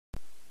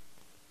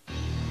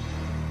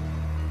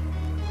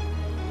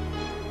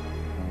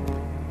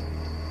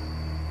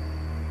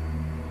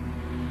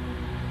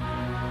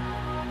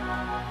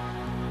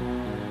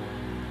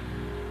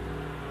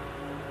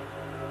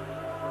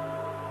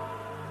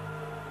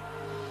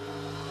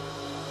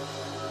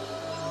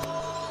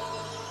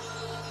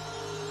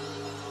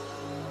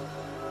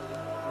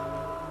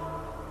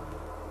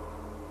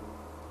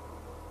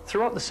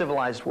Throughout the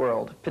civilized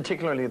world,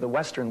 particularly the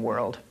Western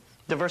world,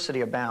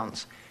 diversity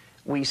abounds.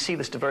 We see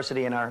this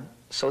diversity in our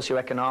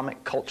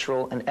socioeconomic,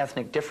 cultural, and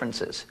ethnic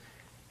differences.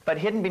 But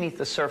hidden beneath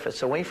the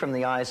surface, away from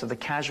the eyes of the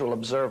casual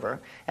observer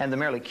and the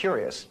merely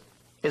curious,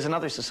 is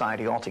another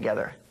society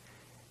altogether.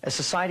 A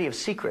society of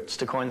secrets,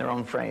 to coin their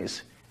own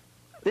phrase.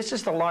 This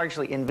is the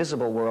largely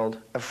invisible world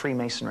of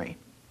Freemasonry.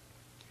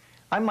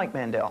 I'm Mike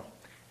Mandel.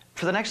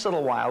 For the next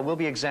little while, we'll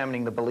be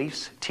examining the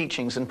beliefs,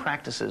 teachings, and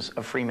practices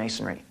of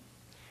Freemasonry.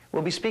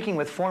 We'll be speaking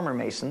with former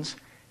Masons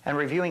and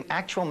reviewing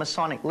actual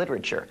Masonic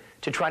literature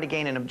to try to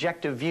gain an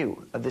objective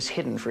view of this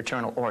hidden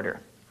fraternal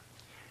order.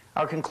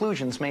 Our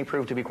conclusions may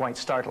prove to be quite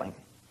startling.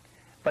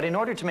 But in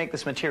order to make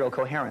this material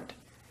coherent,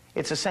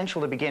 it's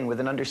essential to begin with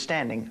an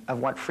understanding of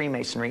what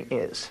Freemasonry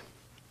is.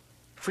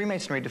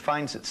 Freemasonry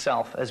defines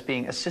itself as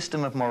being a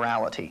system of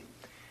morality.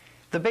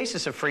 The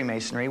basis of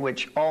Freemasonry,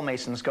 which all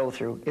Masons go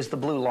through, is the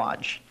Blue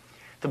Lodge.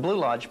 The Blue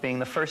Lodge being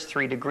the first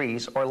 3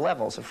 degrees or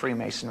levels of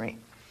Freemasonry.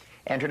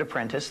 Entered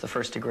Apprentice, the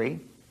 1st degree,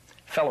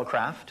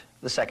 Fellowcraft,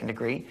 the 2nd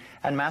degree,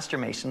 and Master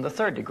Mason, the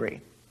 3rd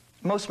degree.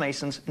 Most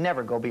Masons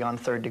never go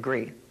beyond 3rd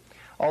degree.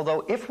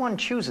 Although if one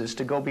chooses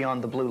to go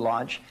beyond the Blue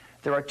Lodge,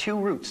 there are 2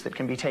 routes that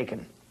can be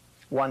taken.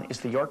 One is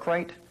the York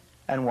Rite,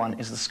 and one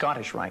is the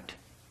Scottish Rite.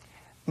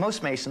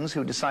 Most Masons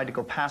who decide to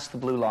go past the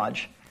Blue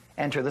Lodge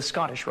enter the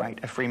Scottish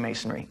Rite of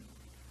Freemasonry.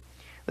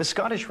 The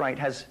Scottish Rite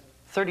has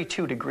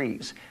 32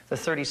 degrees. The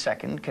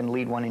 32nd can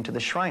lead one into the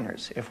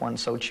Shriners, if one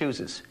so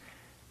chooses.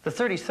 The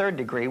 33rd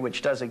degree,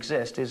 which does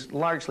exist, is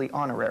largely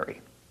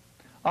honorary.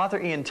 Author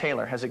Ian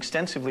Taylor has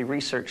extensively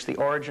researched the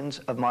origins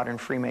of modern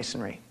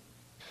Freemasonry.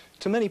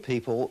 To many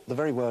people, the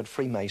very word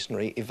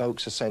Freemasonry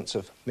evokes a sense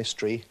of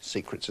mystery,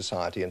 secret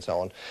society, and so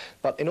on.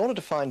 But in order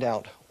to find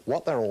out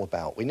what they're all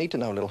about, we need to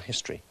know a little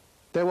history.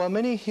 There were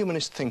many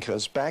humanist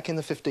thinkers back in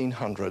the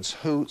 1500s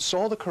who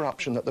saw the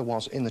corruption that there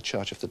was in the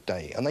church of the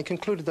day, and they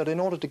concluded that in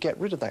order to get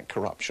rid of that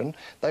corruption,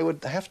 there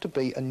would have to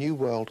be a new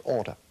world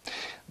order.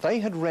 They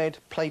had read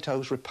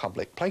Plato's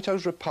Republic.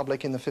 Plato's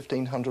Republic in the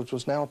 1500s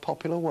was now a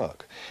popular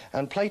work,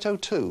 and Plato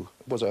too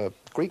was a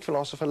Greek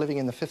philosopher living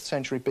in the 5th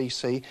century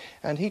BC,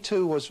 and he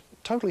too was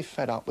totally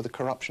fed up with the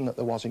corruption that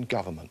there was in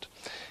government.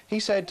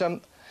 He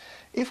said,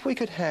 if we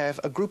could have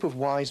a group of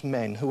wise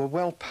men who were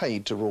well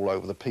paid to rule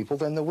over the people,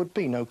 then there would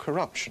be no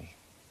corruption.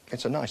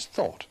 It's a nice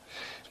thought,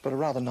 but a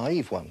rather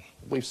naive one.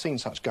 We've seen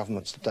such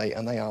governments today,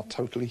 and they are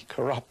totally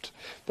corrupt.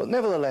 But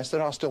nevertheless,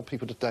 there are still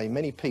people today,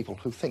 many people,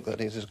 who think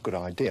that it is a good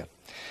idea.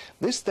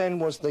 This then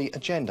was the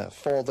agenda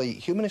for the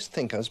humanist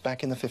thinkers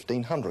back in the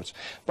 1500s.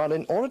 But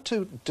in order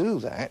to do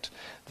that,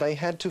 they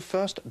had to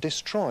first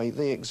destroy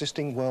the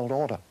existing world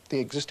order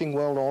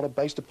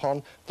based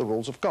upon the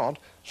rules of God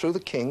through the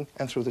king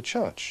and through the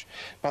church.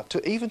 But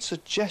to even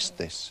suggest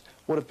this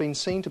would have been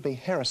seen to be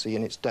heresy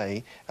in its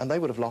day, and they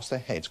would have lost their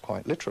heads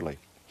quite literally.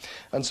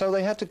 And so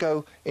they had to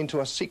go into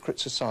a secret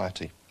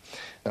society.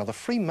 Now, the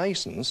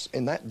Freemasons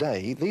in that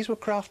day, these were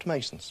craft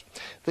masons.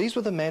 These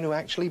were the men who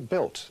actually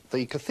built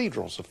the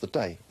cathedrals of the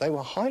day. They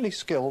were highly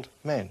skilled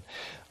men,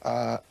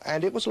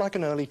 and it was like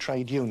an early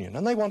trade union,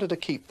 and they wanted to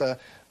keep the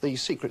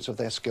secrets of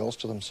their skills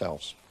to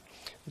themselves.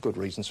 Good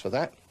reasons for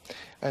that.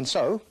 And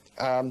so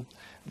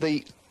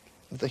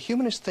the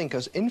humanist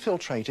thinkers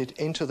infiltrated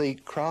into the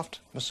craft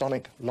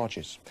Masonic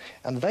lodges,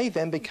 and they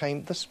then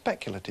became the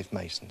speculative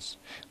Masons.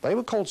 They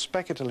were called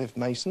speculative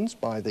Masons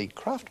by the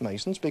craft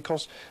Masons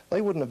because they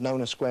wouldn't have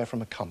known a square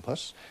from a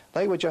compass.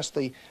 They were just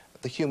the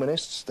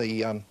humanists,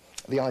 the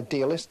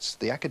idealists,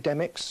 the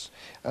academics,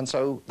 and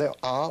so there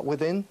are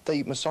within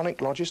the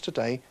Masonic lodges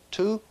today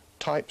 2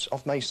 types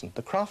of Mason.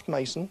 The craft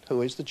Mason,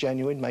 who is the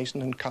genuine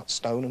Mason and cuts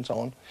stone and so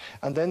on,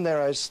 and then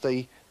there is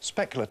the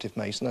speculative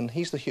Mason, and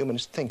he's the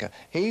humanist thinker.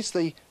 He's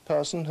the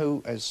person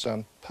whose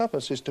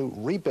purpose is to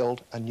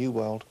rebuild a new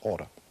world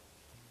order.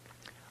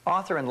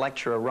 Author and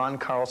lecturer Ron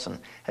Carlson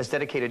has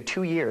dedicated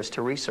 2 years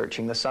to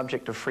researching the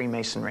subject of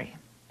Freemasonry.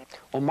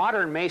 Well,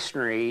 modern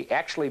Masonry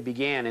actually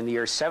began in the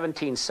year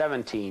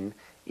 1717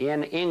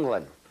 in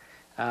England.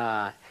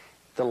 The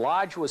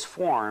lodge was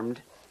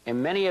formed,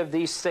 and many of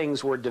these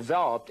things were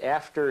developed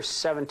after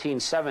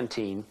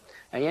 1717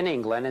 in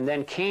England, and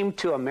then came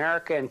to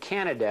America and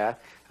Canada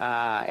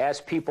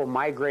as people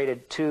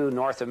migrated to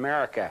North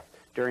America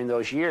during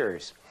those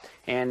years,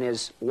 and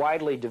is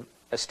widely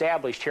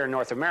established here in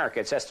North America.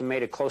 It's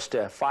estimated close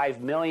to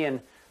 5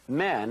 million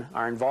men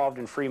are involved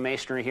in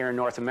Freemasonry here in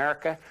North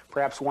America,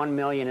 perhaps 1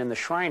 million in the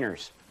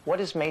Shriners.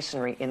 What is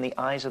Masonry in the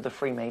eyes of the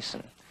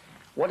Freemason?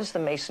 What does the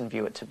Mason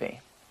view it to be?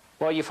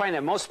 Well, you find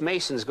that most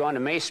Masons go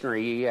into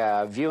Masonry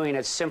viewing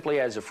it simply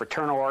as a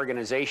fraternal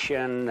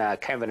organization,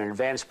 kind of an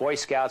advanced Boy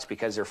Scouts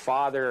because their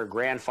father or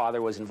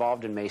grandfather was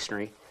involved in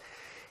Masonry.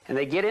 And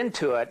they get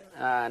into it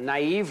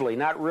naively,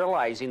 not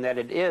realizing that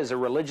it is a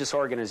religious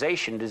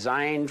organization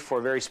designed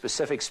for very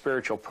specific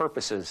spiritual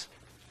purposes.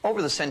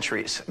 Over the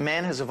centuries,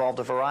 man has evolved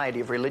a variety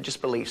of religious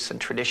beliefs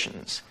and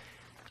traditions.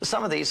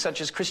 Some of these,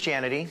 such as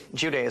Christianity,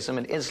 Judaism,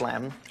 and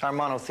Islam, are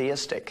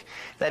monotheistic.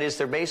 That is,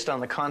 they're based on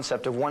the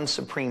concept of one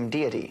supreme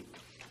deity.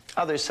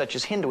 Others, such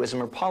as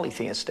Hinduism, are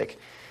polytheistic,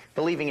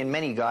 believing in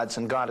many gods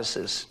and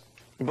goddesses.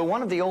 But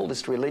one of the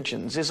oldest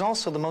religions is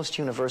also the most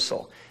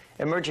universal,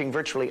 emerging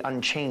virtually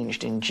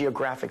unchanged in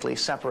geographically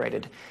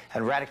separated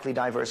and radically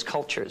diverse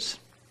cultures.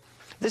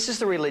 This is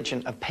the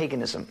religion of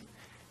paganism,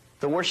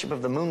 the worship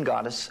of the moon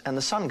goddess and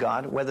the sun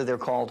god, whether they're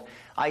called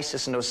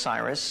Isis and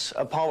Osiris,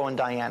 Apollo and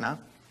Diana,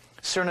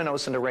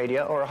 Cernunnos and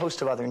Aradia, or a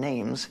host of other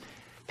names.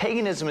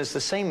 Paganism is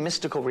the same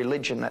mystical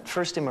religion that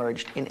first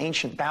emerged in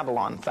ancient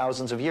Babylon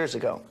thousands of years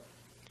ago.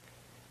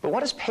 But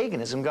what has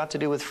paganism got to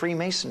do with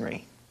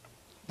Freemasonry?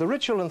 The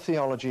ritual and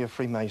theology of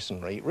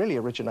Freemasonry really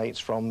originates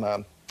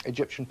from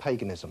Egyptian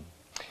paganism.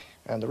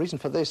 And the reason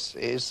for this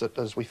is that,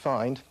 as we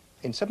find,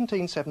 in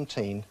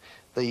 1717,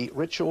 the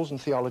rituals and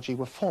theology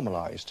were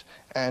formalized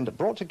and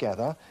brought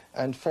together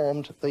and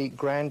formed the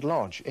Grand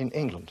Lodge in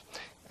England.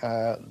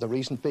 The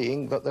reason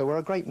being that there were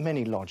a great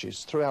many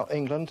lodges throughout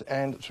England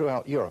and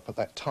throughout Europe at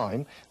that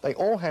time. They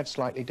all had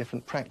slightly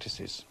different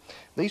practices.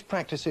 These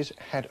practices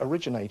had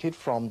originated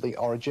from the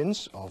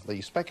origins of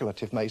the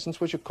speculative Masons,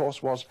 which of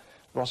course was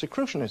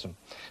Rosicrucianism.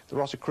 The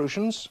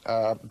Rosicrucians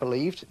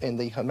believed in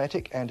the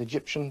Hermetic and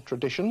Egyptian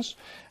traditions,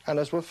 and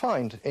as we'll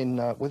find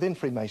within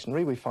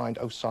Freemasonry, we find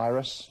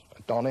Osiris,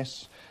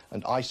 Adonis,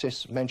 and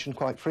Isis mentioned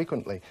quite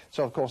frequently.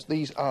 So, of course,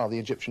 these are the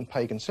Egyptian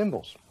pagan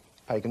symbols,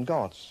 pagan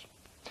gods.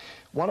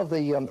 One of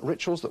the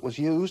rituals that was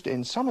used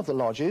in some of the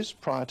lodges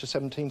prior to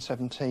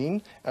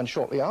 1717, and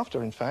shortly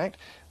after, in fact,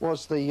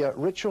 was the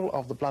ritual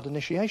of the blood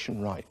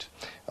initiation rite.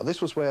 This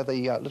was where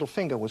the little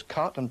finger was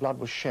cut and blood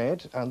was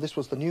shed, and this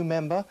was the new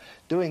member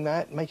doing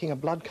that, making a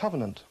blood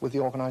covenant with the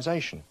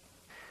organization.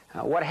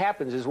 What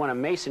happens is when a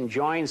Mason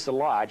joins the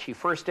lodge, he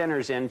first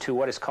enters into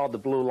what is called the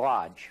Blue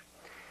Lodge.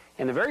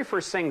 And the very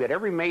first thing that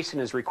every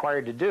Mason is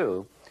required to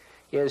do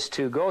is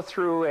to go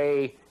through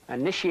a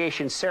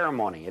initiation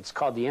ceremony. It's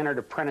called the Entered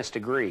Apprentice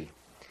degree.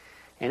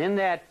 And in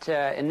that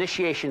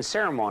initiation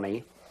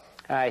ceremony,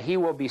 he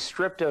will be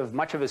stripped of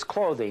much of his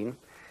clothing,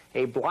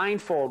 a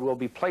blindfold will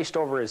be placed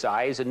over his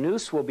eyes, a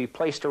noose will be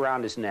placed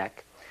around his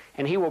neck,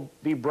 and he will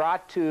be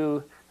brought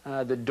to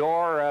the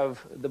door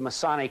of the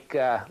Masonic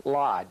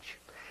lodge.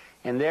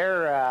 And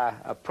there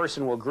a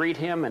person will greet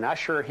him and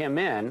usher him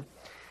in,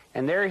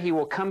 and there he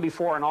will come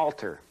before an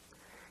altar.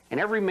 And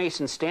every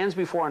Mason stands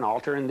before an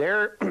altar, and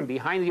there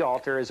behind the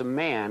altar is a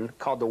man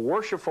called the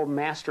Worshipful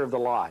Master of the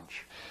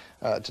Lodge.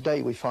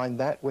 Today we find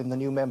that when the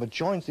new member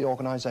joins the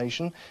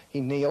organization, he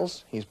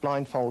kneels, he's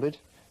blindfolded,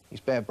 he's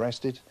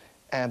bare-breasted,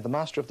 and the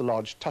Master of the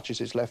Lodge touches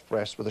his left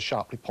breast with a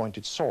sharply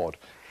pointed sword.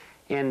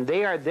 And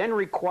they are then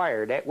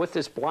required, with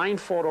this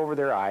blindfold over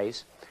their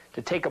eyes,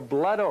 to take a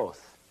blood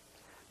oath,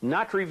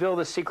 not to reveal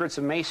the secrets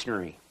of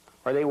Masonry,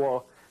 or they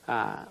will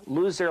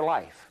lose their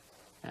life.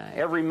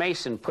 Every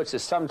Mason puts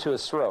his thumb to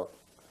his throat,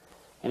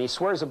 and he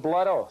swears a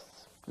blood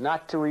oath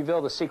not to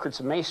reveal the secrets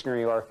of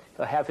Masonry, or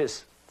he'll have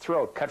his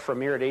throat cut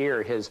from ear to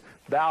ear, his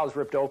bowels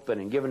ripped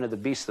open and given to the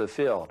beasts of the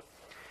field.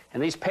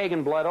 And these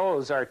pagan blood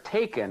oaths are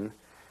taken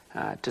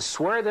to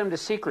swear them to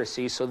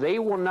secrecy, so they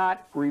will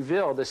not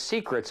reveal the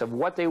secrets of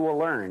what they will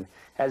learn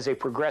as they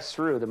progress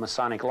through the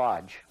Masonic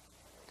Lodge.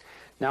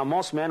 Now,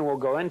 most men will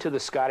go into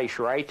the Scottish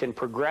Rite and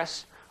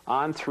progress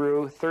on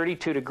through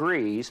 32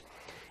 degrees,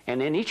 and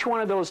in each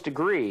one of those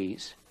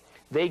degrees,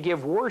 they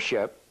give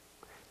worship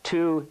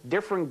to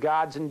different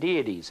gods and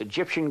deities,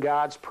 Egyptian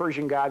gods,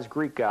 Persian gods,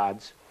 Greek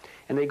gods,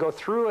 and they go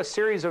through a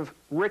series of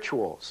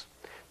rituals.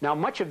 Now,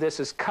 much of this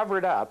is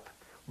covered up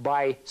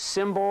by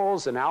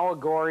symbols and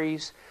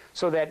allegories,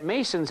 so that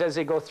Masons, as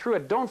they go through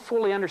it, don't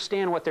fully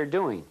understand what they're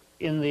doing.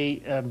 In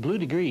the blue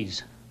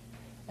degrees,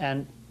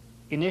 an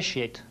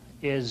initiate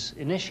is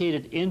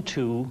initiated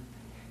into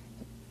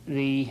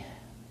the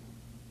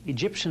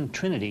Egyptian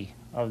trinity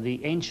of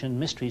the ancient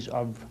mysteries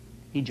of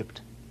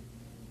Egypt.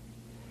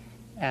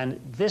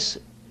 And this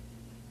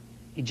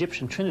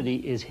Egyptian trinity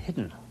is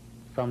hidden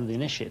from the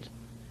initiate.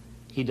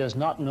 He does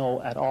not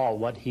know at all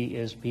what he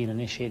is being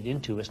initiated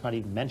into. It's not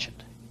even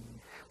mentioned.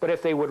 But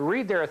if they would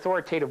read their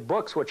authoritative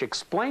books which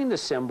explain the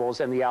symbols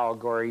and the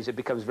allegories, it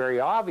becomes very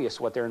obvious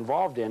what they're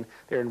involved in.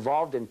 They're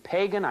involved in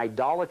pagan,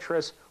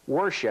 idolatrous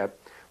worship,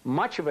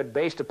 much of it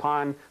based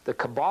upon the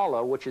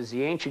Kabbalah, which is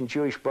the ancient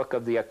Jewish book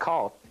of the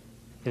occult.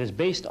 It is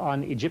based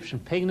on Egyptian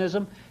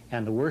paganism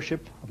and the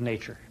worship of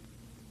nature.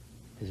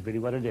 Is really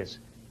what it is.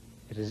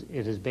 It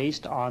is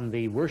based on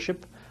the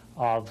worship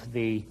of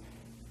the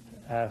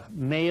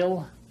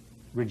male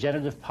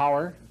regenerative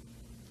power,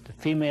 the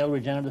female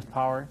regenerative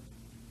power,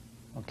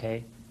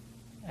 okay,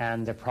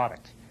 and their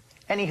product.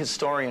 Any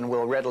historian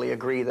will readily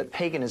agree that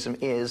paganism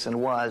is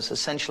and was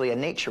essentially a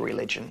nature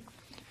religion.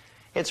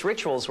 Its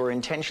rituals were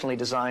intentionally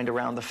designed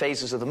around the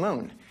phases of the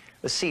moon,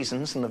 the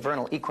seasons and the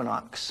vernal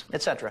equinox,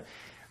 etc.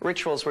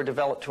 Rituals were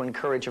developed to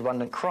encourage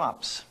abundant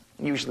crops,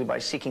 usually by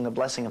seeking the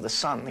blessing of the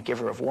sun, the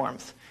giver of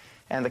warmth,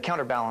 and the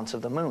counterbalance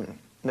of the moon,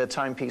 the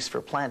timepiece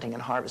for planting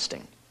and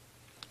harvesting.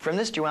 From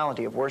this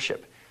duality of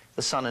worship,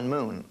 the sun and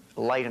moon,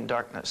 light and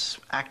darkness,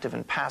 active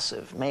and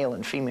passive, male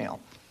and female,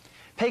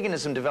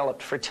 paganism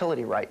developed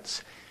fertility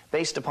rites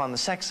based upon the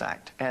sex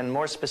act, and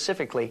more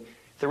specifically,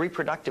 the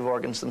reproductive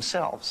organs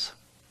themselves.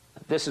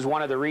 This is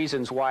one of the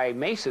reasons why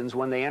Masons,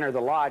 when they enter the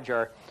lodge,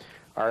 are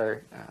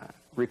are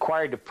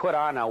required to put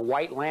on a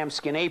white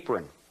lambskin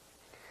apron.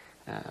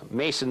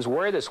 Masons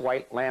wear this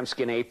white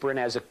lambskin apron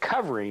as a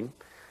covering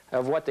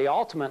of what they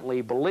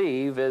ultimately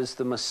believe is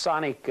the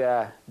Masonic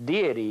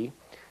deity,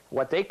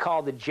 what they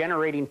call the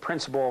generating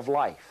principle of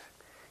life.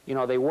 You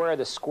know, they wear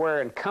the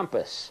square and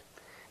compass,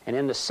 and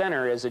in the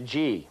center is a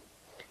G.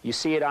 You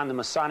see it on the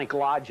Masonic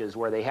lodges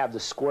where they have the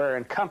square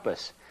and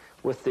compass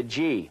with the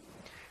G.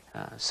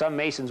 Some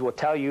Masons will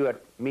tell you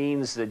it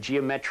means the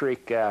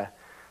geometric,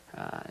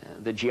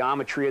 the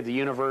geometry of the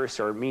universe,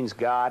 or it means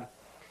God.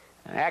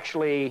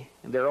 Actually,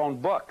 their own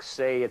books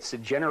say it's the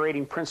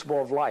generating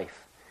principle of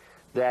life,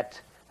 that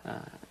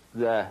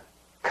the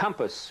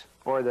compass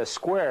or the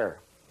square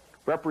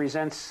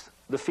represents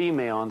the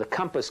female, and the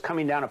compass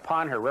coming down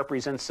upon her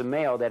represents the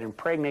male that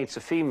impregnates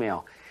the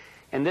female.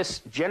 And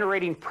this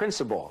generating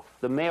principle,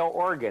 the male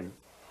organ,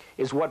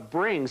 is what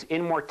brings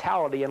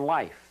immortality in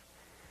life.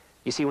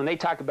 You see, when they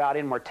talk about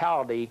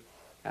immortality,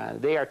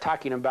 they are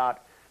talking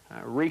about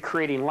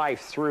recreating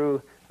life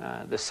through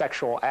the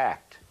sexual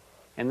act.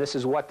 And this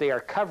is what they are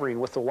covering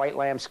with the white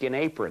lambskin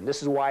apron.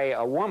 This is why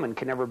a woman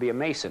can never be a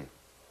Mason.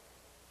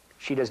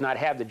 She does not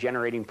have the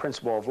generating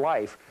principle of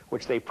life,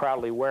 which they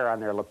proudly wear on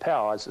their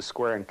lapel as the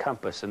square and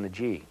compass and the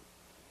G.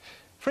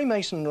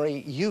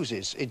 Freemasonry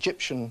uses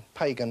Egyptian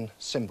pagan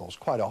symbols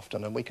quite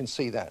often, and we can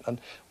see that.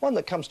 And one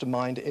that comes to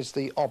mind is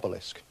the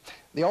obelisk.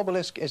 The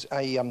obelisk is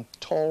a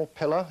tall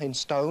pillar in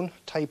stone,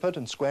 tapered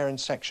and square in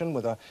section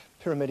with a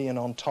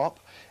pyramidion on top,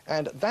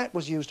 and that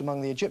was used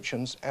among the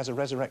Egyptians as a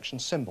resurrection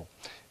symbol.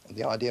 And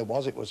the idea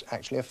was it was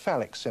actually a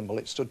phallic symbol.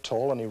 It stood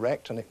tall and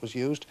erect, and it was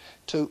used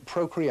to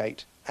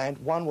procreate, and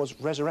one was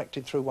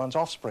resurrected through one's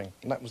offspring,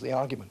 and that was the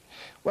argument.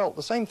 Well,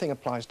 the same thing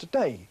applies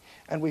today,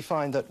 and we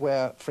find that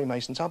where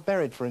Freemasons are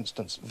buried, for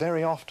instance,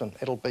 very often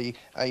it'll be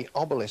an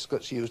obelisk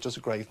that's used as a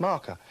grave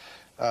marker.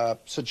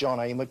 Sir John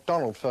A.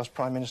 Macdonald, first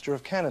Prime Minister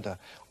of Canada,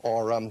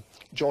 or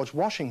George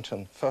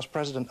Washington, first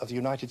President of the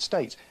United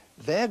States.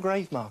 Their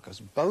grave markers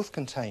both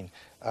contain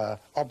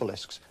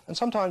obelisks, and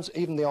sometimes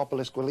even the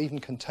obelisk will even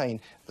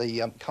contain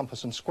the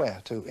compass and square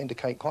to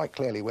indicate quite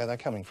clearly where they're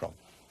coming from.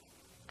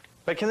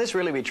 But can this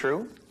really be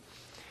true?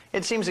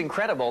 It seems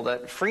incredible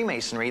that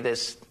Freemasonry,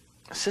 this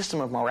system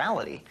of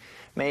morality,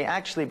 may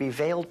actually be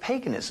veiled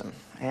paganism,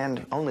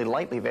 and only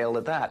lightly veiled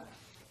at that.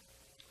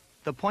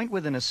 The point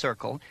within a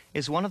circle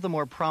is one of the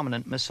more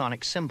prominent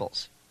Masonic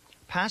symbols.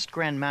 Past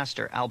Grand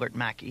Master Albert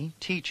Mackey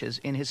teaches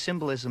in his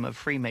Symbolism of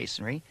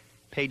Freemasonry,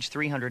 page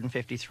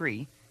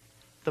 353,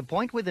 the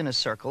point within a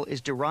circle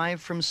is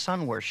derived from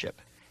sun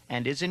worship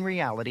and is in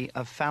reality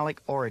of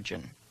phallic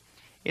origin.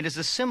 It is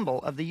a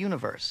symbol of the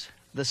universe,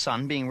 the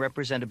sun being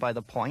represented by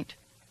the point,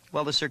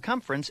 while the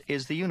circumference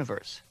is the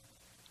universe.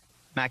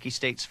 Mackey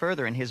states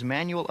further in his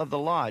Manual of the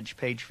Lodge,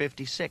 page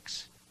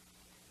 56,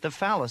 the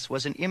phallus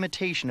was an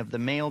imitation of the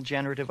male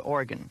generative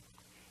organ.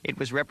 It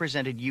was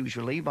represented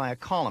usually by a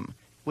column,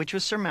 which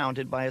was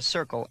surmounted by a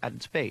circle at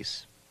its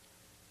base.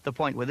 The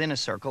point within a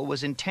circle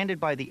was intended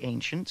by the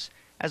ancients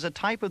as a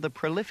type of the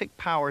prolific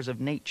powers of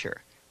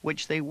nature,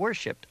 which they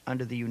worshipped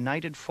under the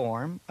united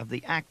form of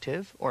the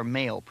active or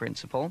male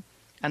principle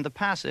and the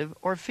passive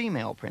or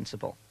female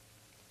principle.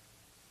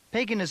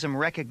 Paganism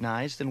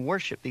recognized and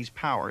worshipped these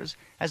powers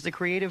as the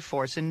creative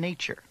force in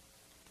nature.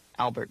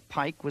 Albert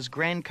Pike was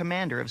Grand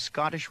Commander of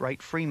Scottish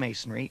Rite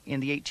Freemasonry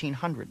in the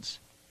 1800s.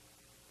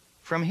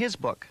 From his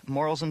book,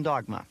 Morals and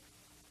Dogma,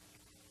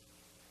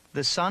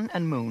 the sun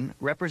and moon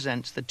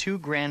represents the two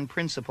grand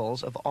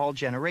principles of all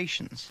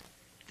generations,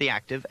 the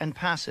active and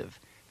passive,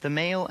 the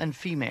male and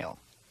female.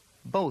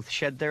 Both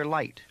shed their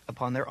light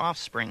upon their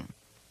offspring,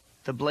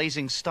 the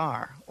blazing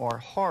star, or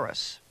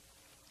Horus.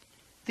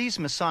 These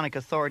Masonic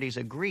authorities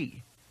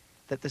agree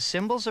that the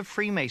symbols of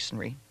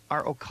Freemasonry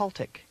are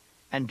occultic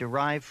and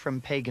derived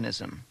from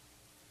paganism.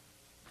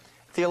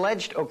 The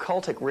alleged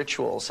occultic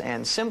rituals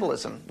and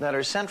symbolism that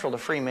are central to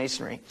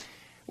Freemasonry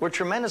were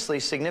tremendously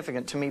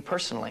significant to me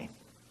personally.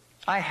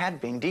 I had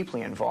been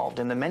deeply involved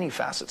in the many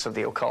facets of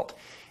the occult,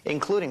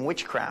 including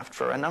witchcraft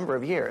for a number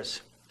of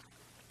years.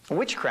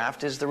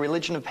 Witchcraft is the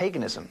religion of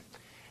paganism.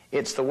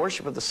 It's the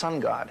worship of the sun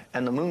god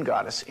and the moon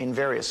goddess in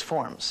various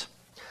forms.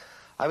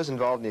 I was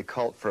involved in the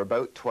occult for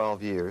about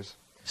 12 years.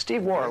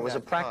 Steve Warr was a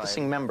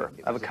practicing member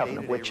of a coven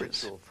of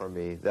witches. For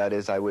me, that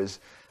is, I was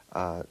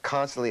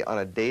constantly on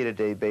a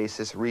day-to-day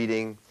basis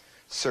reading,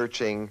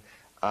 searching,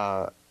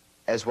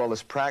 as well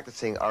as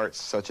practicing arts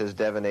such as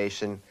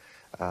divination,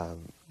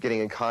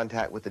 getting in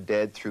contact with the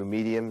dead through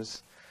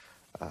mediums,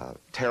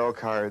 tarot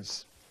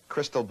cards,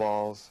 crystal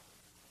balls,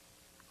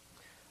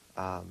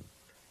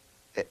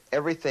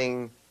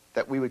 everything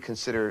that we would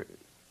consider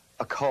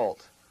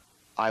occult,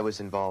 I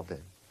was involved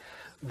in.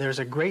 There's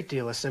a great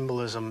deal of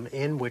symbolism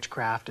in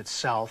witchcraft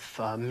itself.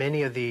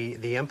 Many of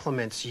the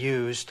implements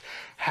used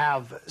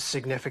have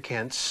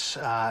significance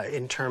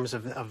in terms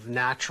of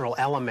natural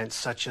elements,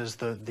 such as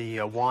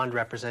the wand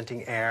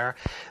representing air,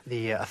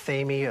 the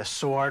athame, a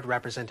sword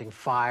representing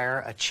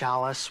fire, a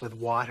chalice with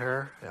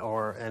water,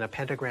 and a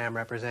pentagram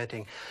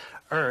representing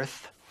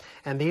earth.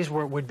 and these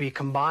would be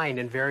combined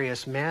in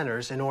various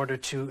manners in order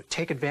to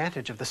take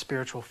advantage of the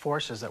spiritual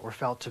forces that were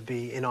felt to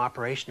be in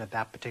operation at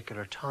that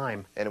particular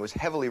time. And it was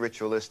heavily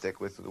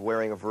ritualistic, with the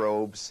wearing of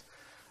robes,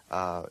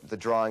 the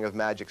drawing of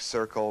magic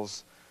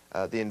circles,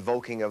 the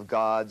invoking of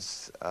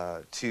gods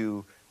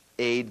to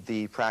aid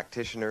the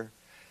practitioner,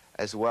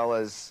 as well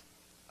as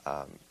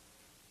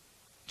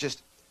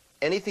just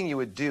anything you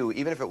would do,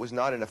 even if it was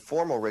not in a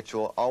formal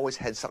ritual, always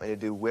had something to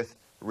do with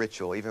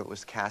ritual. Even if it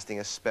was casting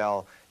a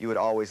spell, you would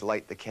always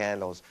light the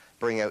candles,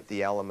 bring out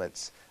the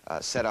elements,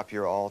 set up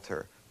your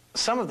altar.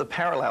 Some of the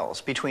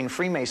parallels between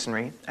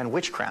Freemasonry and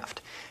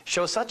witchcraft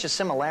show such a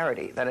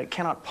similarity that it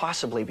cannot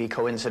possibly be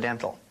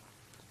coincidental.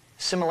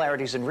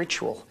 Similarities in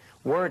ritual,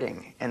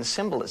 wording, and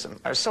symbolism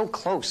are so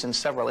close in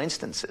several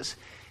instances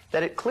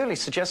that it clearly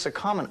suggests a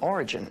common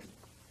origin.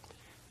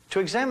 To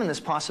examine this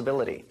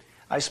possibility,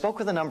 I spoke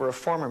with a number of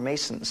former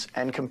Masons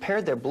and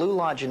compared their Blue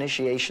Lodge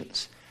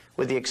initiations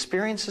with the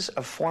experiences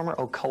of former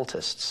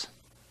occultists.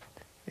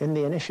 In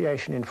the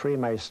initiation in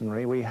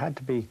Freemasonry, we had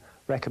to be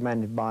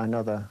recommended by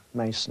another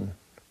Mason.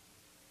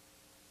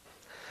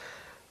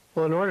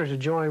 Well, in order to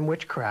join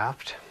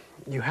witchcraft,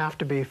 you have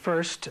to be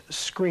first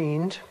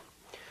screened.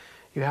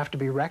 You have to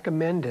be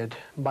recommended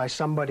by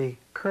somebody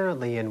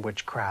currently in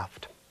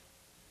witchcraft.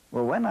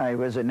 Well, when I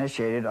was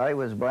initiated, I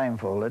was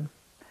blindfolded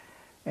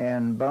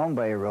and bound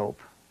by a rope,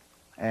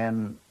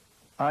 and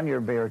on your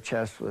bare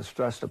chest was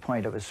thrust the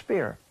point of a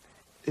spear.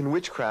 In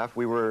witchcraft,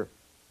 we were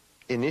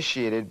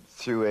initiated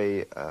through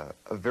a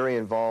very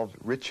involved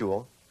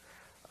ritual,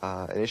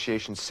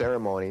 initiation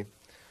ceremony,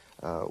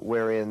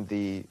 wherein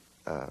the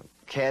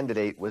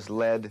candidate was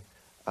led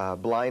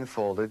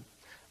blindfolded,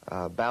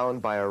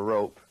 bound by a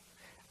rope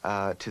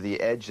to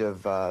the edge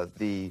of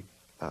the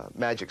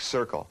magic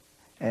circle.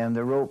 And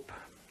the rope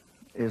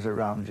is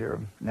around your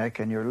neck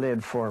and you're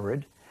led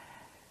forward.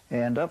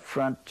 And up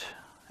front,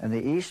 in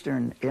the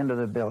eastern end of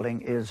the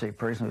building, is a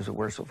person who's a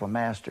worshipful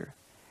master.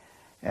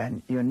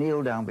 And you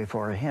kneel down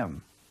before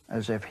him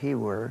as if he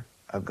were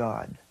a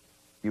god.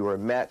 You were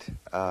met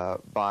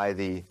by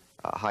the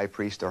high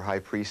priest or high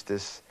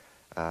priestess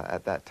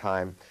at that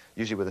time,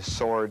 usually with a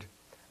sword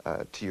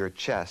to your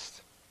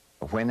chest.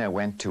 When I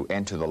went to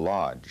enter the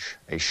lodge,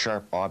 a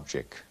sharp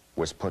object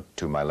was put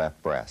to my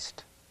left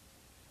breast.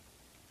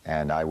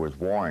 And I was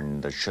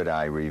warned that should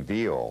I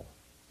reveal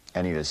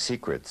any of the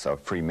secrets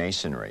of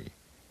Freemasonry,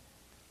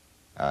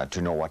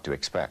 to know what to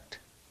expect.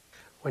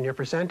 When you're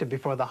presented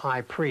before the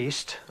high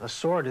priest, a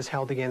sword is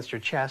held against your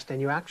chest, and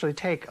you actually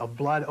take a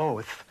blood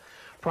oath,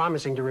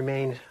 promising to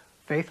remain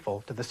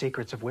faithful to the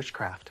secrets of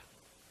witchcraft.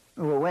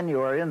 Well, when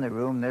you are in the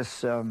room,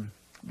 this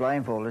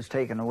blindfold is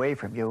taken away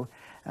from you,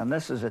 and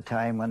this is a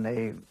time when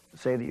they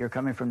say that you're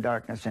coming from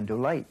darkness into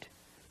light.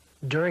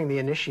 During the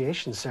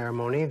initiation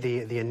ceremony,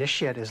 the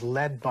initiate is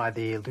led by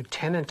the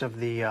lieutenant of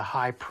the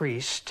high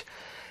priest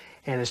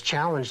and is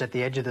challenged at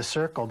the edge of the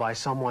circle by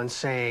someone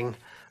saying,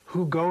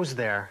 "Who goes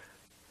there?"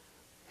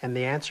 And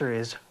the answer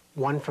is,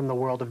 "One from the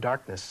world of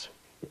darkness."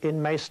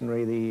 In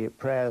Masonry, the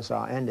prayers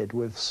are ended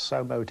with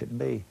 "So mote it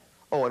be."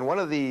 Oh, and one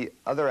of the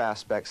other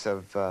aspects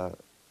of,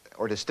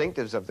 or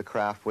distinctives of the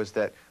craft was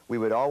that we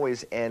would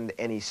always end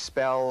any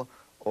spell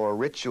or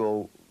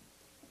ritual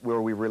where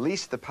we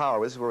released the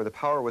power, this is where the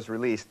power was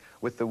released,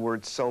 with the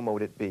word "So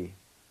mote it be."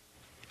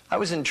 I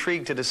was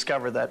intrigued to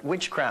discover that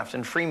witchcraft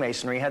and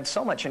Freemasonry had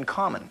so much in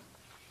common.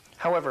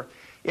 However,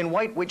 in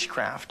white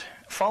witchcraft,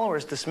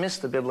 followers dismiss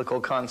the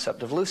biblical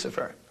concept of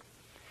Lucifer.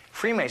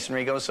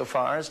 Freemasonry goes so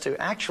far as to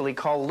actually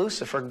call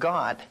Lucifer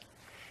God.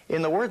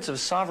 In the words of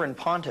Sovereign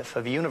Pontiff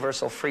of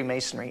Universal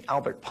Freemasonry,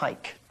 Albert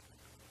Pike,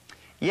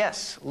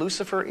 yes,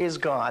 Lucifer is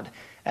God,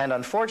 and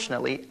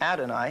unfortunately,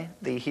 Adonai,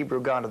 the Hebrew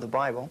God of the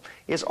Bible,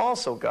 is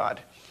also God.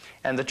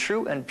 And the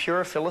true and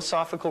pure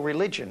philosophical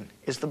religion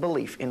is the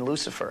belief in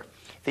Lucifer,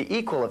 the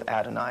equal of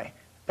Adonai.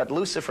 But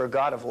Lucifer,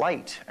 God of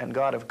light and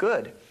God of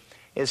good,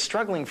 is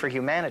struggling for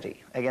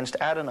humanity against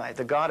Adonai,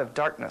 the God of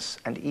darkness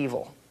and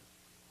evil.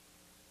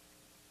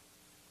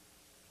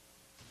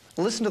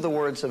 Listen to the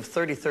words of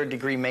 33rd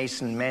degree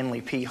Mason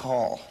Manly P.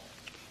 Hall.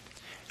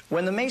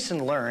 When the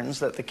Mason learns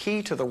that the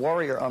key to the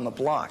warrior on the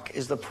block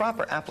is the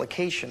proper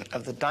application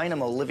of the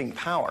dynamo living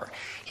power,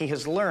 he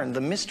has learned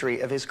the mystery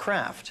of his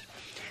craft.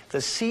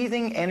 The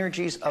seething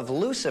energies of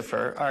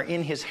Lucifer are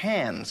in his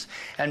hands,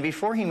 and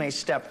before he may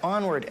step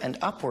onward and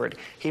upward,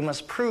 he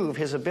must prove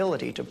his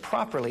ability to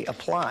properly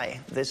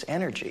apply this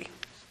energy.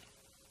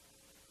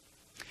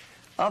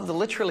 Of the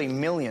literally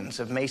millions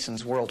of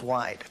Masons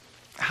worldwide,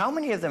 how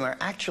many of them are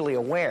actually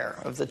aware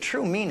of the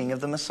true meaning of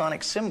the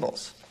Masonic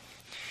symbols?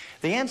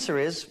 The answer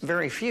is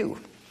very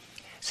few.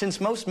 Since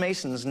most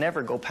Masons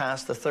never go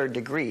past the 3rd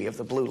degree of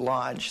the Blue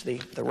Lodge, the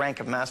rank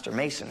of Master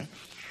Mason,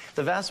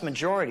 the vast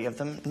majority of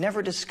them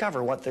never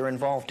discover what they're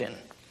involved in.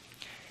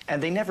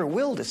 And they never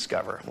will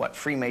discover what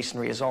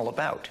Freemasonry is all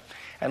about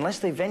unless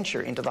they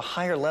venture into the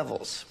higher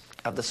levels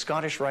of the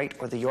Scottish Rite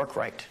or the York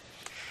Rite.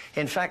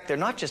 In fact, they're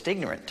not just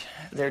ignorant,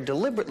 they're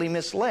deliberately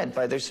misled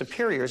by their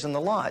superiors in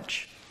the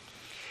lodge.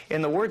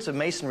 In the words of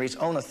Masonry's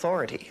own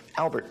authority,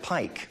 Albert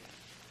Pike,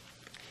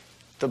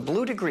 The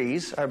blue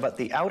degrees are but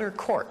the outer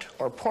court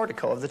or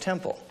portico of the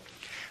temple.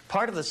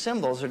 Part of the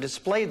symbols are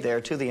displayed there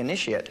to the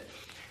initiate,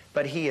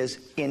 but he is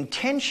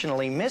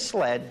intentionally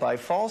misled by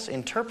false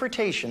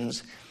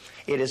interpretations.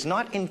 It is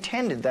not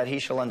intended that he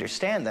shall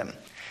understand them,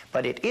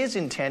 but it is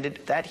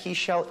intended that he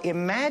shall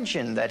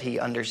imagine that he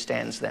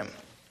understands them.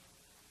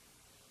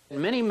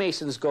 Many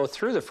Masons go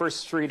through the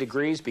first 3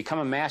 degrees, become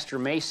a Master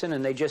Mason,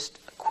 and they just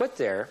quit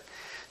there,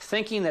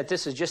 thinking that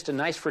this is just a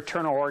nice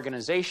fraternal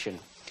organization.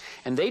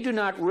 And they do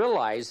not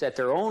realize that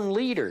their own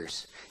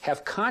leaders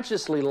have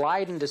consciously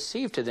lied and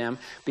deceived to them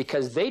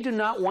because they do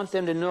not want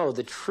them to know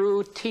the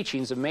true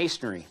teachings of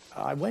Masonry.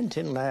 I went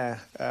in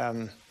there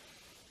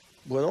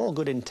with all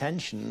good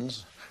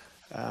intentions,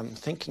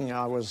 thinking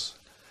I was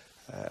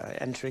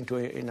entering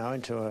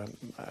into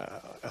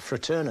a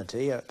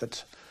fraternity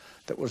that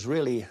was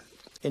really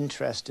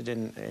interested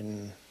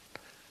in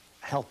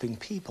helping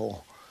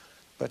people.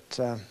 But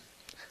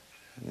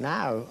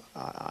now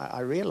I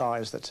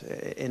realize that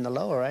in the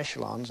lower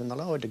echelons, in the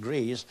lower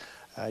degrees,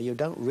 you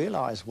don't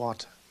realize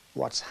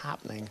what's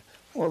happening.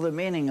 Well, the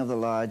meaning of the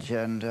lodge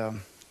and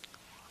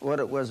what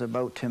it was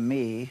about to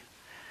me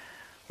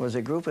was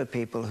a group of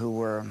people who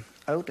were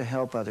out to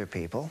help other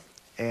people,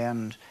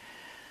 and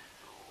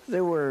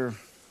there were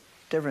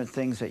different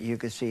things that you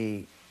could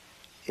see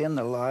in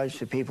the lodge.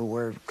 The people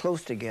were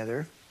close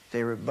together.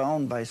 They were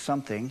bound by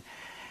something,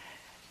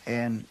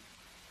 and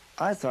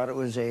I thought it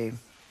was a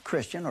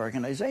Christian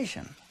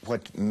organization.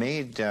 What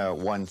made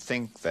one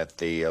think that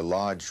the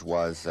lodge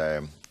was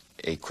a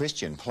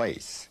Christian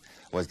place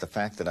was the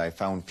fact that I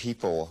found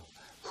people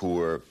who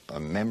were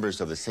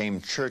members of the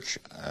same church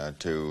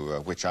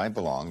to which I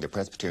belong, the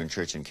Presbyterian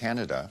Church in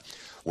Canada,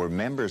 were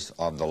members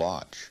of the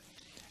lodge,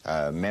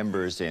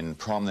 members in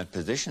prominent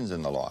positions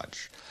in the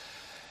lodge.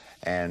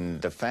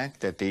 And the fact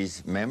that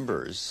these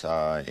members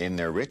in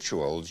their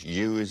rituals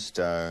used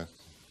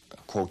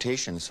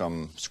quotations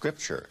from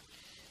Scripture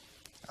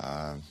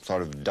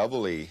sort of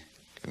doubly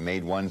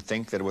made one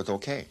think that it was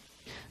okay.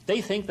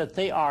 They think that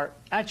they are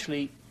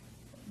actually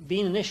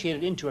being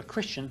initiated into a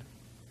Christian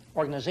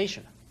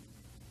organization.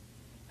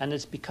 And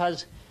it's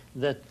because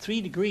the 3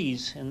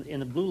 degrees in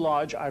the Blue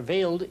Lodge are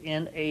veiled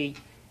in a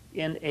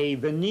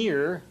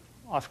veneer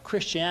of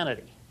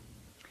Christianity.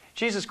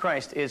 Jesus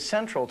Christ is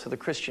central to the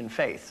Christian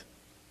faith.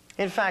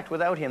 In fact,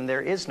 without him,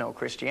 there is no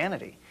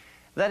Christianity.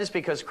 That is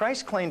because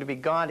Christ claimed to be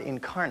God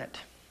incarnate,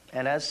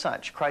 and as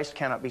such, Christ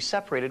cannot be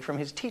separated from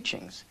his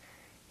teachings.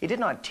 He did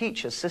not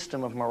teach a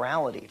system of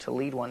morality to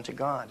lead one to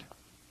God.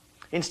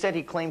 Instead,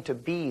 he claimed to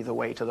be the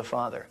way to the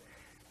Father.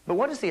 But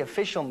what is the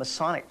official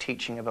Masonic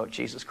teaching about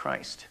Jesus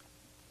Christ?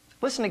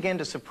 Listen again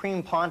to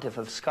Supreme Pontiff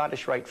of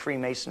Scottish Rite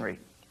Freemasonry,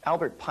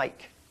 Albert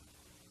Pike.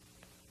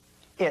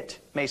 It,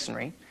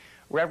 Masonry,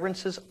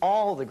 reverences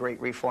all the great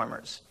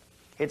reformers.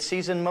 It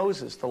sees in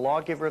Moses, the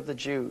lawgiver of the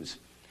Jews,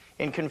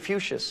 in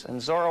Confucius and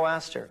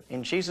Zoroaster,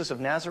 in Jesus of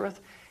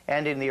Nazareth,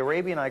 and in the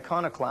Arabian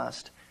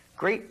iconoclast,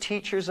 great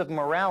teachers of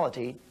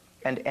morality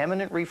and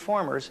eminent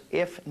reformers,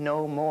 if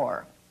no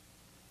more.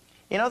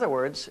 In other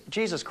words,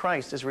 Jesus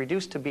Christ is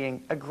reduced to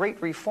being a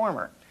great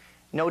reformer,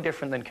 no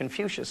different than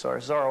Confucius or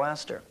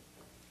Zoroaster.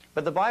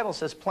 But the Bible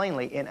says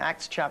plainly in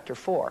Acts chapter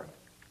 4,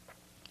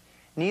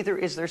 "Neither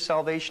is there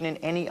salvation in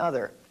any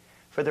other,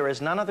 for there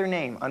is none other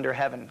name under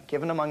heaven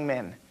given among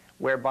men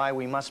whereby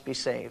we must be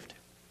saved."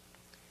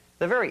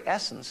 The very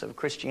essence of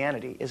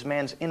Christianity is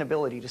man's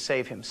inability to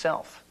save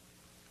himself.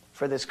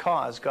 For this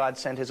cause, God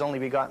sent his only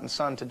begotten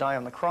Son to die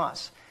on the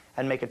cross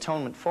and make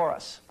atonement for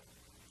us.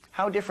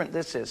 How different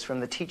this is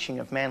from the teaching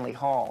of Manly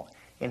Hall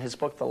in his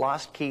book, The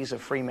Lost Keys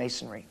of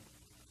Freemasonry.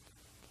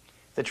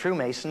 The true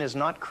Mason is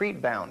not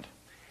creed-bound.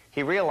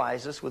 He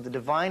realizes with the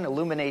divine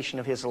illumination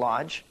of his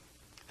lodge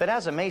that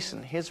as a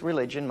Mason, his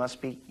religion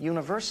must be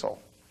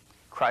universal.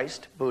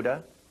 Christ,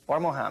 Buddha, or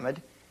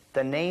Mohammed,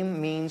 the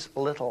name means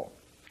little,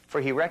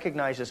 for he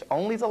recognizes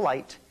only the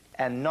light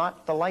and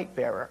not the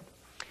light-bearer.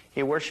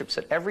 He worships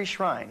at every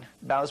shrine,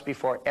 bows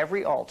before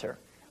every altar,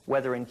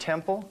 whether in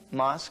temple,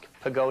 mosque,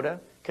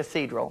 pagoda,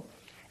 cathedral,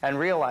 and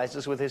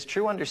realizes with his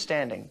true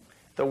understanding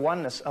the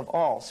oneness of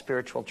all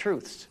spiritual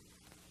truths.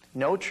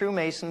 No true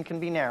Mason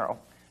can be narrow,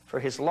 for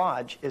his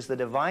lodge is the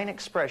divine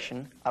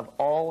expression of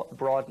all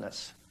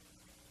broadness.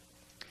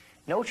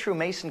 No true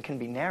Mason can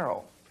be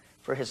narrow,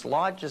 for his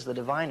lodge is the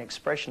divine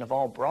expression of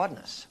all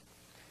broadness.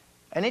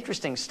 An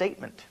interesting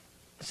statement,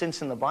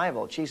 since in the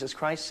Bible Jesus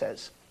Christ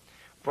says,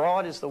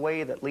 "Broad is the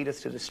way that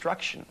leadeth to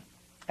destruction,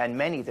 and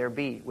many there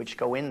be which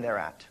go in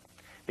thereat.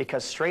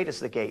 Because strait is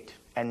the gate,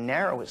 and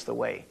narrow is the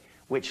way,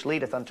 which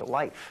leadeth unto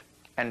life,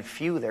 and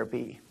few there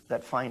be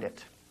that find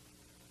it."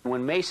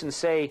 When Masons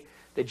say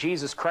that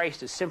Jesus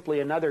Christ is simply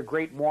another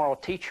great moral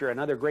teacher,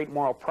 another great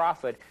moral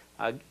prophet,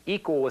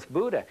 equal with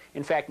Buddha,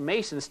 in fact,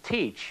 Masons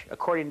teach,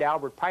 according to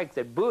Albert Pike,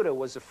 that Buddha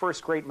was the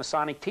first great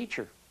Masonic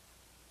teacher.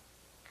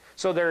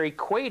 So they're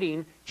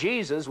equating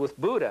Jesus with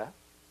Buddha,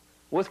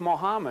 with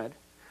Mohammed,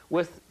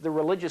 with the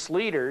religious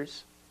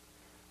leaders,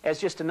 as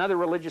just another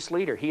religious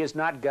leader. He is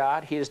not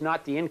God. He is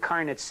not the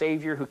incarnate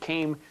Savior who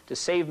came to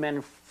save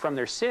men from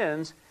their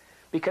sins,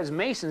 because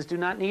Masons do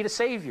not need a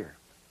savior.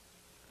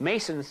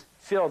 Masons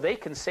feel they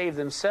can save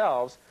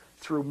themselves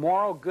through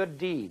moral good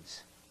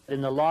deeds.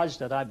 In the lodge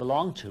that I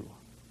belonged to,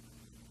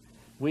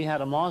 we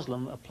had a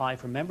Muslim apply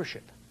for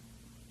membership.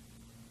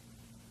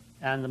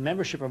 And the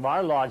membership of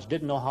our lodge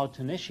didn't know how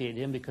to initiate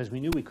him because we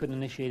knew we couldn't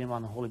initiate him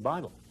on the Holy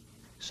Bible.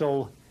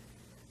 So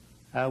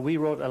we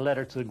wrote a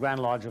letter to the Grand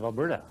Lodge of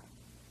Alberta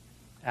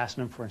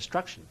asking them for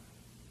instruction.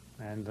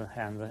 And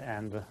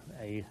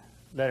a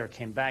letter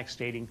came back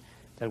stating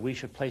that we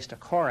should place the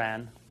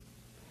Koran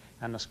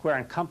and the square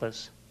and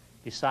compass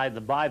beside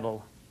the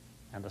Bible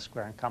and the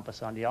square and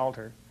compass on the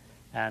altar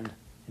and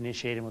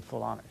initiate him with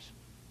full honors.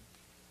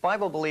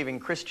 Bible-believing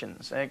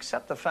Christians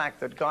accept the fact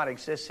that God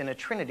exists in a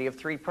trinity of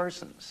three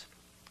persons.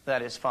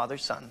 That is, Father,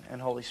 Son,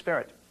 and Holy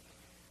Spirit.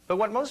 But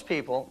what most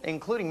people,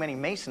 including many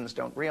Masons,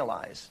 don't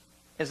realize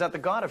is that the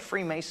God of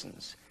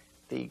Freemasons,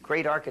 the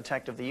great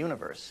architect of the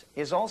universe,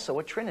 is also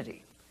a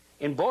trinity.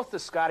 In both the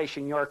Scottish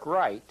and York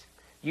Rite,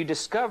 you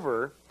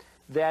discover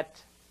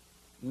that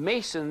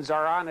Masons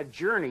are on a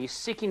journey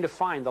seeking to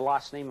find the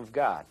lost name of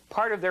God.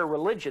 Part of their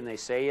religion, they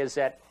say, is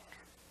that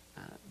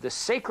the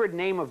sacred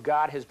name of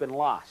God has been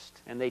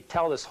lost. And they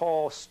tell this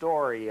whole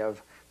story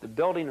of the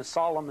building of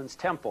Solomon's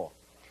temple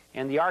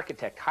and the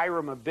architect,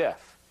 Hiram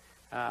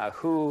Abiff,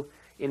 who,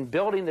 in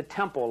building the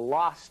temple,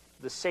 lost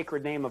the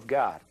sacred name of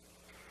God.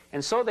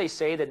 And so they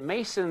say that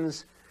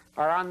Masons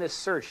are on this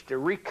search to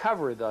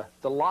recover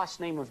the lost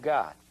name of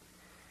God.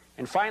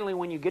 And finally,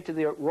 when you get to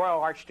the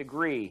Royal Arch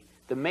degree,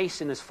 the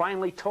Mason is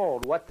finally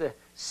told what the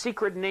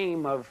secret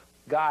name of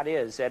God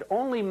is that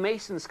only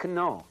Masons can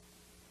know.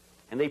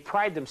 And they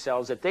pride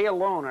themselves that they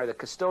alone are the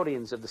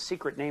custodians of the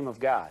secret name of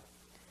God.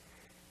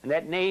 And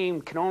that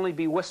name can only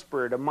be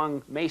whispered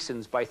among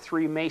Masons by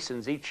three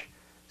Masons, each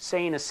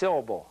saying a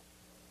syllable.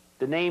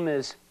 The name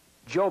is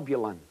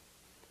Jobulon.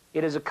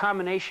 It is a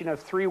combination of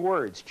three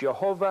words,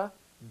 Jehovah,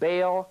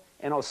 Baal,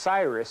 and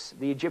Osiris,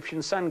 the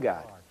Egyptian sun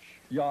god.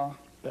 Yah,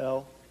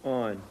 Bel,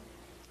 On.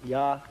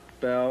 Yah,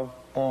 Bel,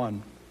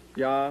 On.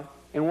 Yah.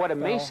 And what a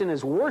Mason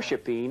is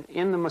worshiping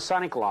in the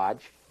Masonic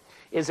Lodge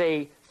is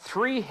a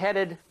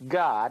three-headed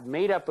god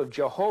made up of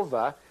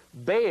Jehovah,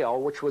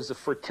 Baal, which was the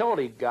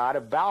fertility god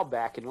of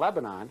Baalbek in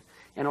Lebanon,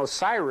 and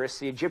Osiris,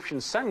 the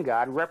Egyptian sun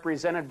god,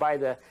 represented by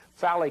the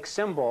phallic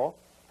symbol,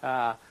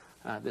 the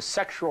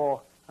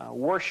sexual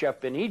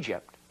worship in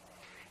Egypt.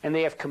 And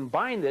they have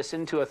combined this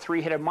into a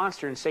three-headed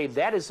monster and say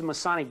that is the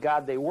Masonic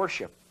god they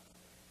worship.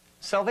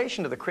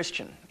 Salvation to the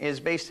Christian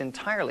is based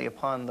entirely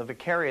upon the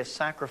vicarious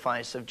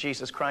sacrifice of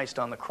Jesus Christ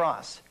on the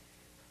cross.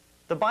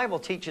 The Bible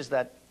teaches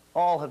that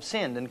all have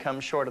sinned and come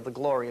short of the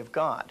glory of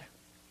God.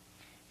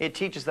 It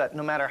teaches that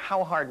no matter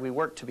how hard we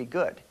work to be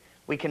good,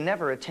 we can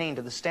never attain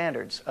to the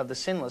standards of the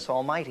sinless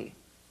Almighty.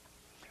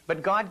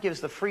 But God gives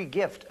the free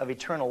gift of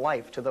eternal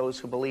life to those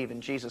who believe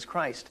in Jesus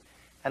Christ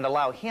and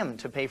allow Him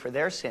to pay for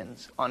their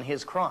sins on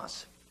His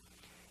cross.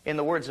 In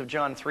the words of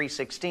John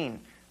 3:16,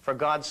 "For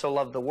God so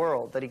loved the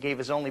world that He gave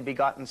His only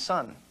begotten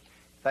Son,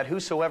 that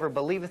whosoever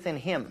believeth in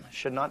Him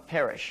should not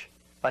perish,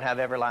 but have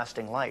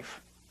everlasting life."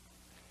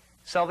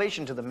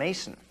 Salvation to the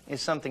Mason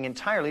is something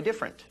entirely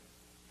different.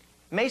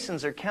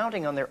 Masons are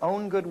counting on their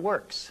own good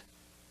works,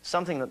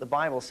 something that the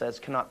Bible says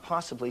cannot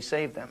possibly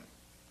save them.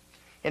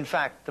 In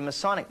fact, the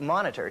Masonic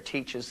Monitor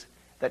teaches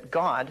that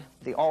God,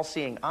 the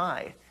all-seeing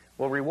eye,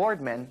 will reward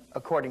men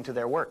according to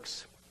their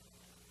works.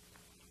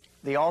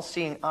 The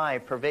all-seeing eye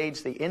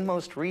pervades the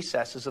inmost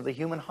recesses of the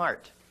human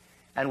heart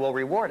and will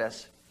reward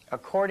us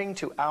according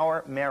to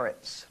our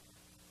merits.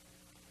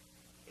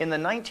 In the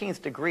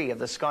 19th degree of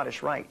the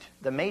Scottish Rite,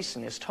 the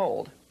Mason is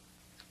told,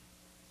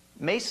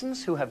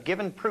 "Masons who have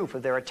given proof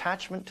of their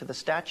attachment to the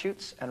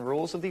statutes and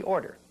rules of the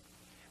order,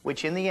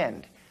 which in the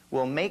end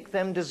will make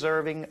them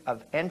deserving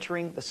of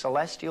entering the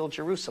celestial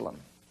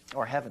Jerusalem,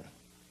 or heaven."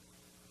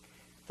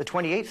 The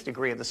 28th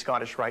degree of the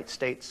Scottish Rite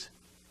states,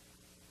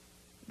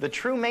 "The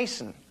true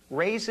Mason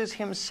raises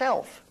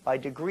himself by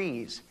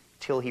degrees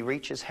till he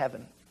reaches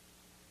heaven."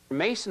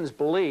 Masons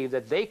believe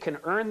that they can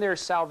earn their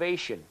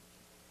salvation,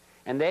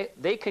 and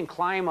they can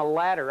climb a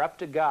ladder up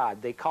to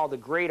God they call the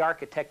great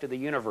architect of the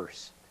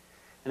universe.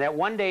 And that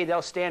one day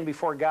they'll stand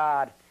before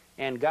God,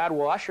 and God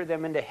will usher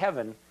them into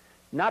heaven,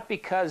 not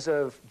because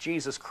of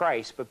Jesus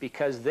Christ, but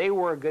because they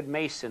were a good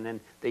Mason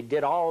and they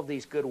did all of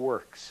these good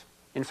works.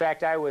 In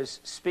fact, I was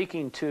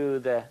speaking to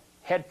the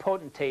head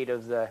potentate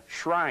of the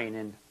shrine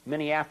in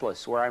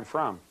Minneapolis, where I'm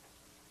from.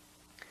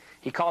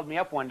 He called me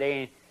up one day,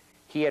 and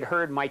he had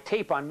heard my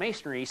tape on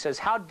Masonry. He says,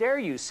 "How dare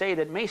you say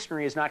that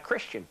Masonry is not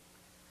Christian?"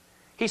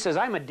 He says,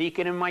 "I'm a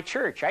deacon in my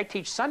church. I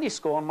teach Sunday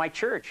school in my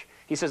church."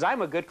 He says,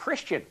 "I'm a good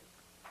Christian."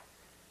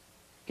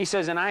 He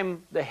says, "And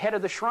I'm the head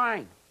of the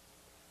shrine.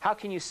 How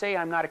can you say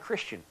I'm not a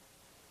Christian?"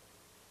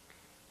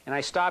 And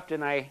I stopped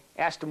and I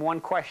asked him one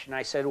question.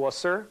 I said, "Well,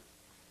 sir,"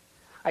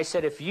 I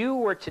said, "if you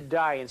were to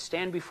die and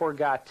stand before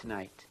God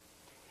tonight,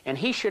 and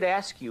He should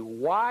ask you,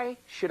 why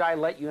should I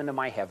let you into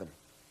my heaven?"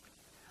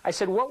 I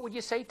said, "What would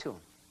you say to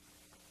Him?"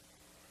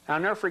 I'll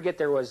never forget,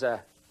 there was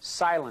a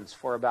silence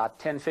for about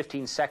 10,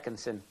 15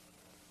 seconds, and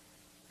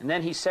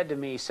then he said to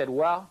me, he said,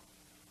 "Well,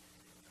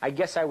 I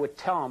guess I would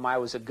tell them I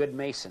was a good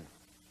Mason.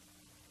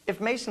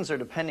 If Masons are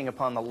depending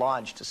upon the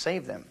lodge to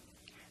save them,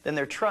 then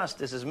their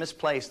trust is as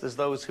misplaced as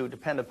those who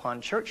depend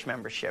upon church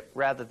membership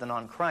rather than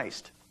on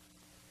Christ.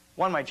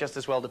 One might just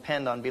as well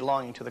depend on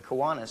belonging to the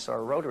Kiwanis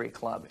or Rotary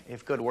Club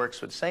if good works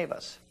would save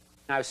us.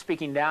 I was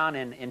speaking down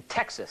in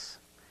Texas,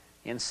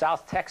 in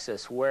South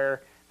Texas,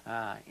 where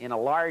in a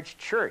large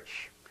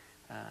church,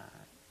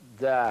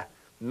 the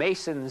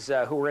Masons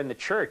who were in the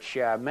church,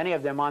 many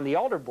of them on the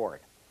elder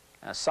board,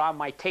 saw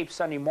my tape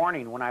Sunday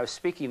morning when I was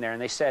speaking there,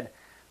 and they said,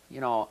 you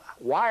know,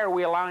 why are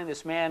we allowing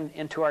this man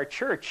into our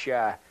church?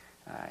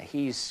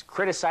 He's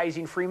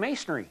criticizing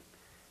Freemasonry.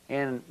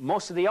 And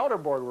most of the elder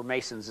board were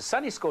Masons. The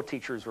Sunday school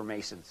teachers were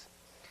Masons.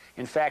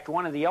 In fact,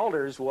 one of the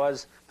elders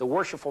was the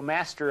worshipful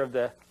master of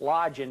the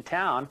lodge in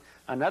town.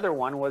 Another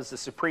one was the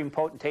supreme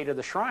potentate of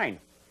the shrine.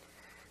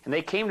 And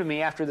they came to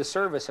me after the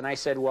service, and I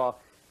said, well,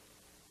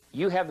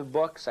 you have the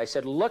books. I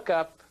said, look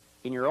up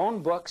in your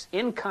own books,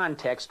 in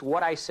context,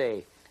 what I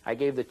say. I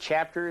gave the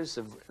chapters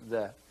of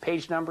the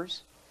page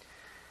numbers.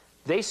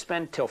 They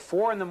spent till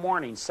 4 in the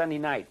morning Sunday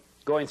night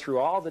going through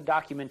all the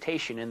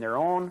documentation in their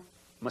own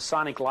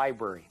Masonic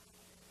library.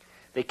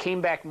 They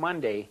came back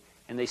Monday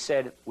and they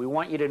said, we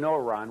want you to know,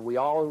 Ron, we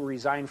all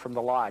resigned from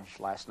the lodge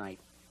last night.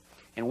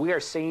 And we are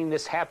seeing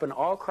this happen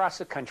all across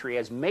the country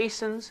as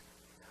Masons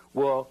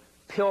will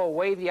peel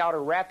away the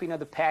outer wrapping of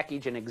the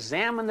package and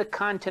examine the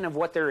content of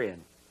what they're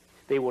in.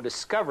 They will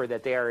discover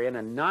that they are in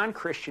a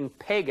non-Christian,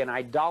 pagan,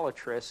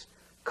 idolatrous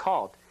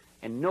cult,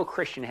 and no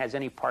Christian has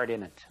any part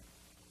in it.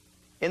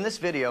 In this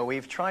video,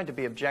 we've tried to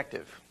be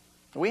objective.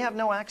 We have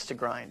no axe to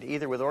grind,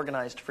 either with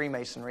organized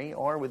Freemasonry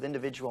or with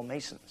individual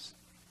Masons.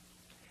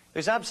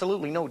 There's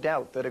absolutely no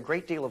doubt that a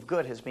great deal of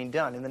good has been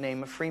done in the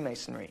name of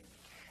Freemasonry,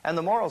 and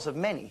the morals of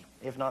many,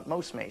 if not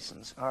most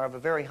Masons, are of a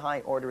very high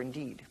order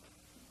indeed.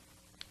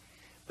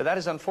 But that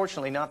is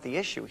unfortunately not the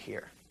issue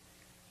here.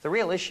 The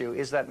real issue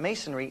is that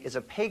Masonry is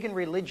a pagan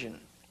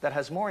religion that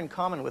has more in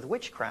common with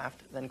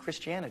witchcraft than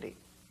Christianity.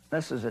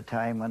 This is a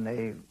time when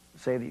they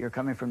say that you're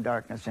coming from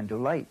darkness into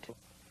light.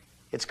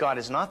 Its God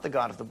is not the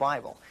God of the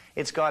Bible.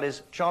 Its God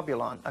is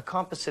Jobulon, a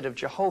composite of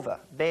Jehovah,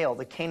 Baal,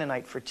 the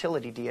Canaanite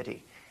fertility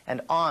deity, and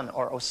On,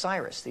 or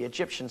Osiris, the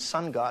Egyptian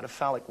sun god of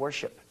phallic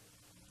worship.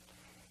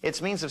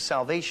 Its means of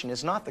salvation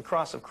is not the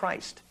cross of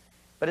Christ,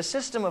 but a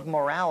system of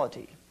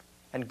morality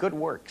and good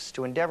works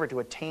to endeavor to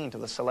attain to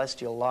the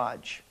celestial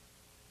lodge.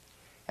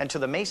 And to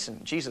the Mason,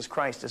 Jesus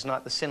Christ is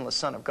not the sinless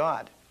Son of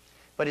God,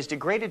 but is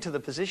degraded to the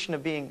position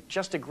of being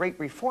just a great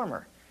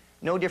reformer,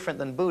 no different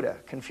than Buddha,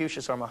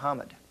 Confucius, or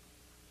Muhammad.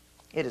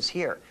 It is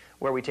here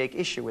where we take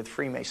issue with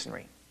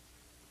Freemasonry.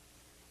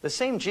 The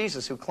same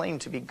Jesus who claimed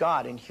to be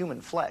God in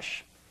human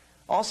flesh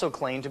also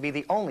claimed to be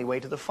the only way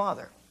to the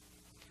Father.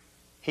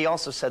 He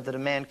also said that a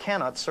man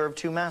cannot serve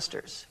two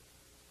masters.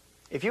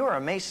 If you are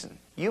a Mason,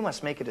 you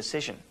must make a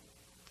decision.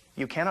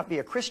 You cannot be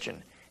a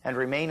Christian and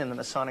remain in the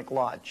Masonic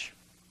Lodge.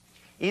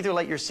 Either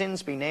let your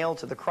sins be nailed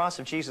to the cross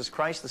of Jesus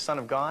Christ, the Son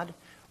of God,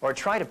 or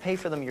try to pay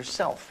for them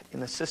yourself in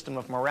the system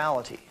of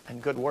morality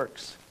and good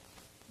works.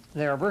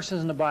 There are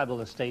verses in the Bible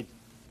that state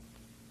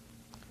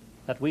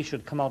that we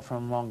should come out from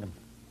among them,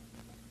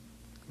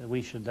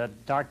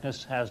 that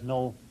darkness has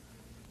no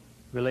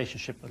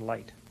relationship with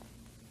light.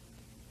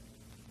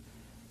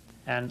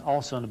 And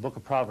also in the book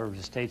of Proverbs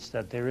it states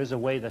that there is a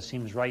way that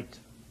seems right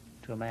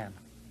to a man,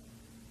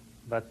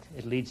 but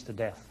it leads to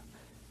death.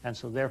 And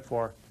so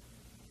therefore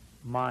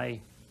my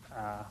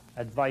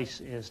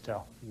advice is to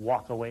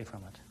walk away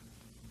from it.